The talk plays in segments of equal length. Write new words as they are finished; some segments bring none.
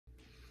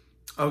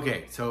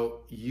Okay,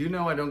 so you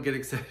know I don't get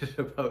excited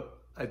about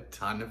a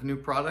ton of new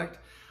product,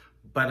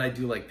 but I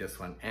do like this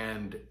one.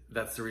 And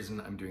that's the reason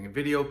I'm doing a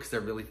video, because I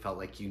really felt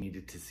like you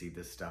needed to see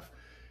this stuff.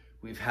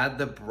 We've had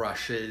the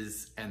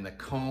brushes and the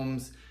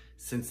combs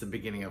since the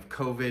beginning of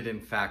COVID. In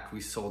fact,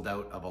 we sold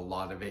out of a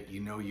lot of it.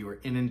 You know, you were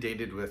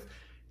inundated with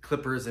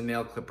clippers and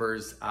nail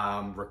clippers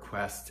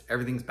requests.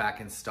 Everything's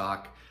back in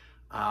stock.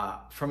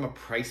 From a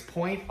price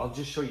point, I'll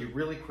just show you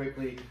really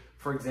quickly.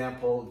 For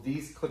example,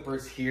 these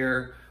clippers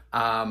here,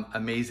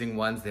 amazing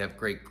ones. They have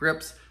great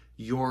grips.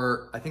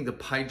 I think the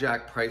Pie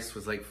Jack price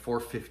was like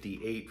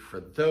 $4.58 for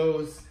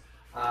those.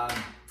 I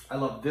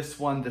love this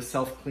one, the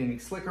self-cleaning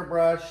slicker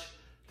brush.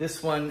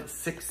 This one,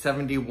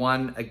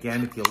 $6.71.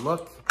 Again, if you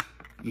look,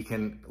 you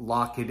can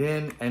lock it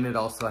in, and it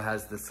also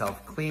has the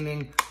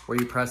self-cleaning where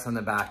you press on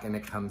the back and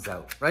it comes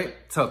out, right?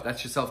 So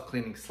that's your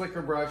self-cleaning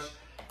slicker brush.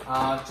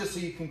 Just so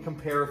you can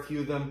compare a few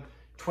of them.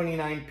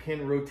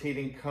 29-pin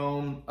rotating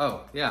comb.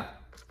 Oh, yeah,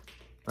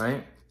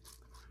 right?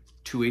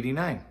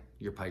 $2.89,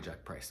 your Pie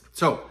Jack price.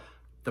 So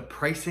the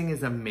pricing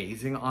is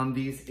amazing on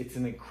these. It's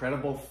an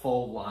incredible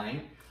full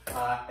line.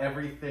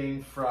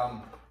 Everything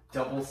from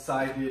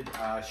double-sided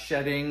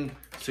shedding.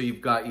 So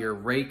you've got your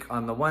rake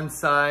on the one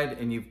side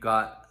and you've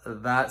got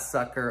that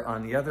sucker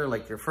on the other,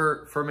 like your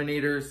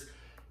furminators.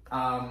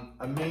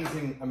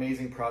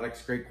 Amazing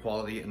products, great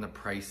quality, and the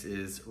price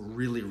is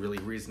really, really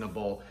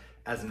reasonable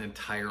as an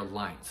entire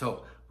line.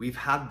 So we've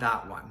had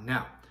that one.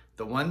 Now,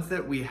 the ones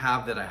that we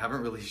have that I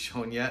haven't really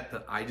shown yet,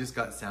 that I just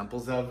got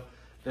samples of,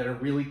 that are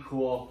really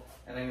cool.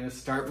 And I'm gonna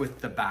start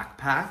with the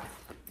backpack.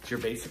 It's your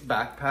basic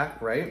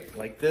backpack, right?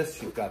 Like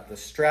this, you've got the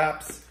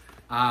straps.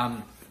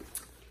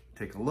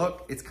 Take a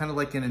look. It's kind of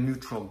like in a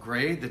neutral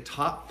gray. The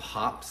top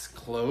pops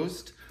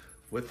closed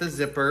with the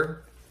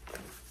zipper.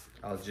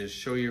 I'll just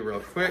show you real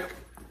quick.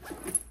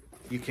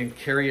 You can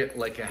carry it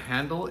like a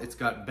handle. It's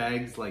got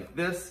bags like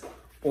this,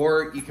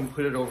 or you can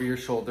put it over your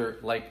shoulder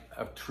like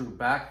a true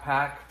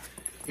backpack.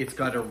 It's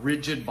got a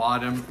rigid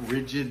bottom,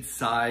 rigid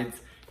sides,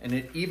 and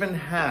it even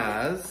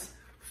has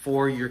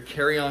for your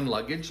carry-on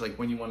luggage, like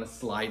when you want to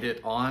slide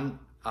it on.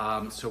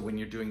 So when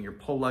you're doing your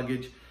pull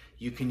luggage,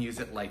 you can use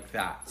it like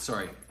that.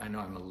 Sorry, I know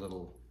I'm a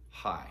little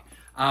high.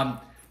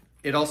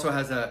 It also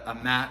has a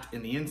mat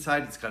in the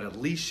inside. It's got a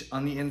leash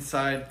on the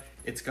inside.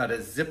 It's got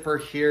a zipper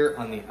here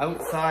on the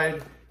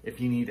outside if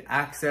you need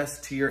access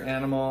to your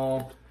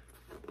animal.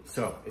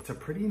 So it's a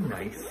pretty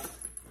nice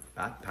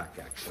backpack,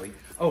 actually.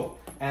 Oh,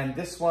 and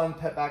this one,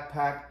 pet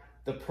backpack,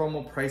 the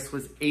promo price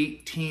was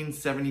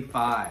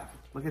 $18.75.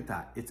 Look at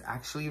that. It's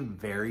actually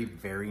very,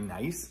 very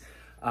nice.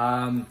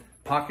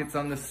 Pockets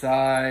on the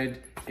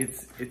side.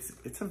 It's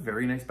a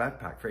very nice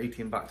backpack for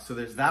 18 bucks. So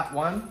there's that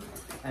one.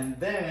 And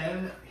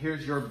then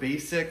here's your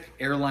basic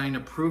airline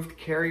approved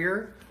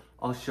carrier.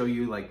 I'll show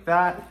you like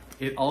that.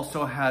 It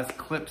also has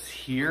clips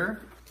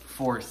here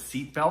for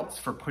seat belts,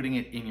 for putting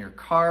it in your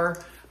car.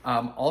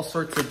 All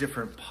sorts of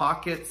different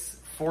pockets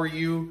for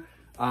you.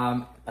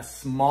 A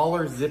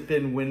smaller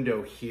zip-in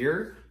window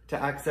here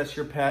to access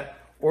your pet,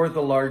 or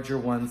the larger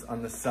ones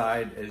on the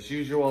side as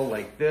usual,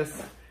 like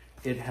this.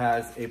 It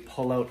has a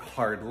pull-out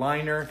hard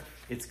liner.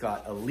 It's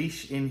got a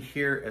leash in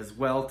here as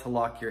well to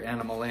lock your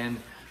animal in.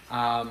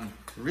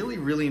 Really,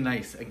 really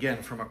nice.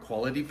 Again, from a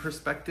quality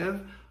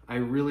perspective, I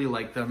really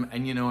like them.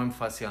 And you know, I'm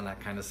fussy on that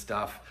kind of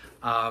stuff.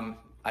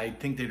 I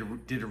think they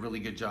did a really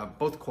good job,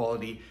 both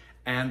quality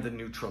and the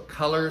neutral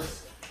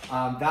colors.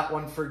 That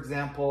one, for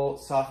example,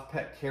 soft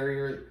pet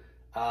carrier,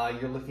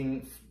 you're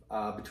looking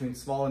between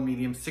small and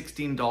medium,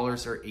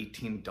 $16 or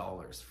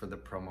 $18 for the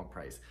promo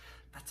price.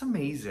 That's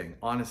amazing,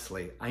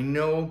 honestly. I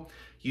know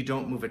you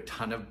don't move a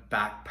ton of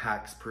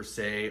backpacks per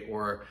se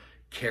or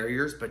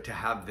carriers, but to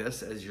have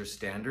this as your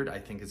standard, I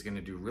think is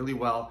gonna do really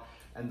well.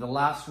 And the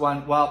last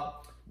one,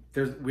 well,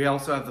 we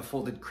also have the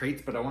folded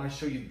crates, but I wanna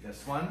show you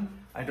this one.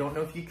 I don't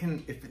know if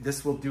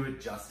this will do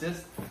it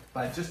justice,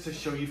 but just to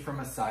show you from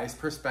a size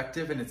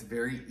perspective, and it's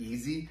very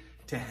easy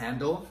to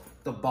handle.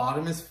 The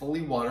bottom is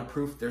fully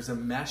waterproof. There's a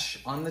mesh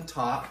on the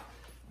top.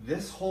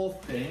 This whole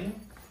thing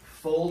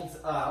folds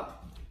up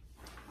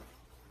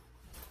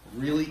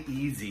really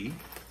easy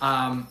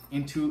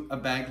into a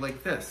bag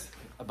like this,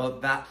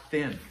 about that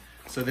thin,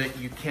 so that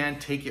you can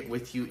take it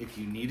with you if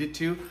you needed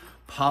to.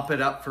 Pop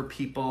it up for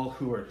people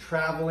who are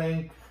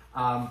traveling.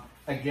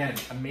 Again,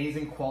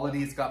 amazing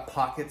quality. It's got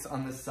pockets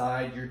on the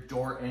side, your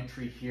door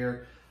entry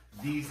here.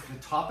 The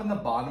top and the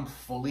bottom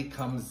fully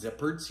come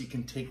zippered, so you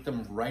can take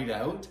them right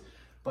out.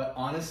 But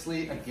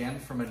honestly, again,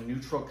 from a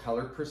neutral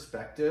color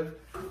perspective,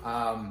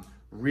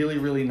 really,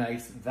 really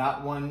nice.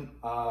 That one,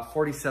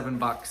 47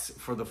 bucks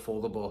for the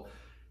foldable.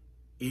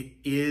 It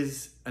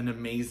is an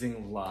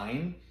amazing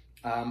line.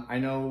 I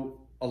know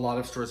a lot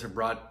of stores have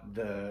brought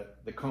the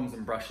combs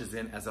and brushes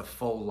in as a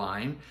full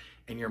line,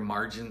 and your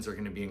margins are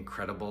gonna be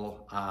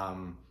incredible.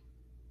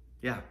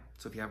 Yeah,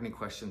 so if you have any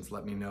questions,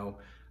 let me know.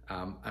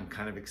 I'm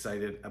kind of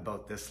excited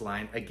about this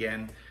line.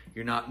 Again,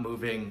 you're not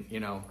moving,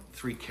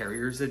 3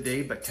 carriers a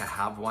day, but to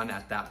have one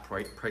at that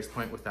price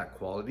point with that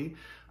quality,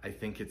 I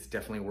think it's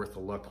definitely worth a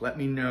look. Let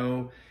me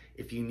know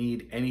if you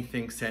need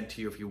anything sent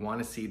to you, if you want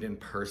to see it in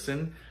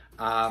person,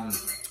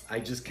 I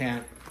just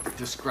can't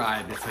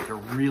describe. It's like a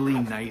really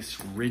nice,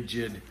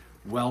 rigid,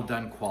 well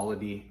done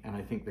quality, and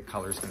I think the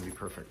color is going to be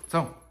perfect.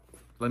 So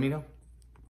let me know.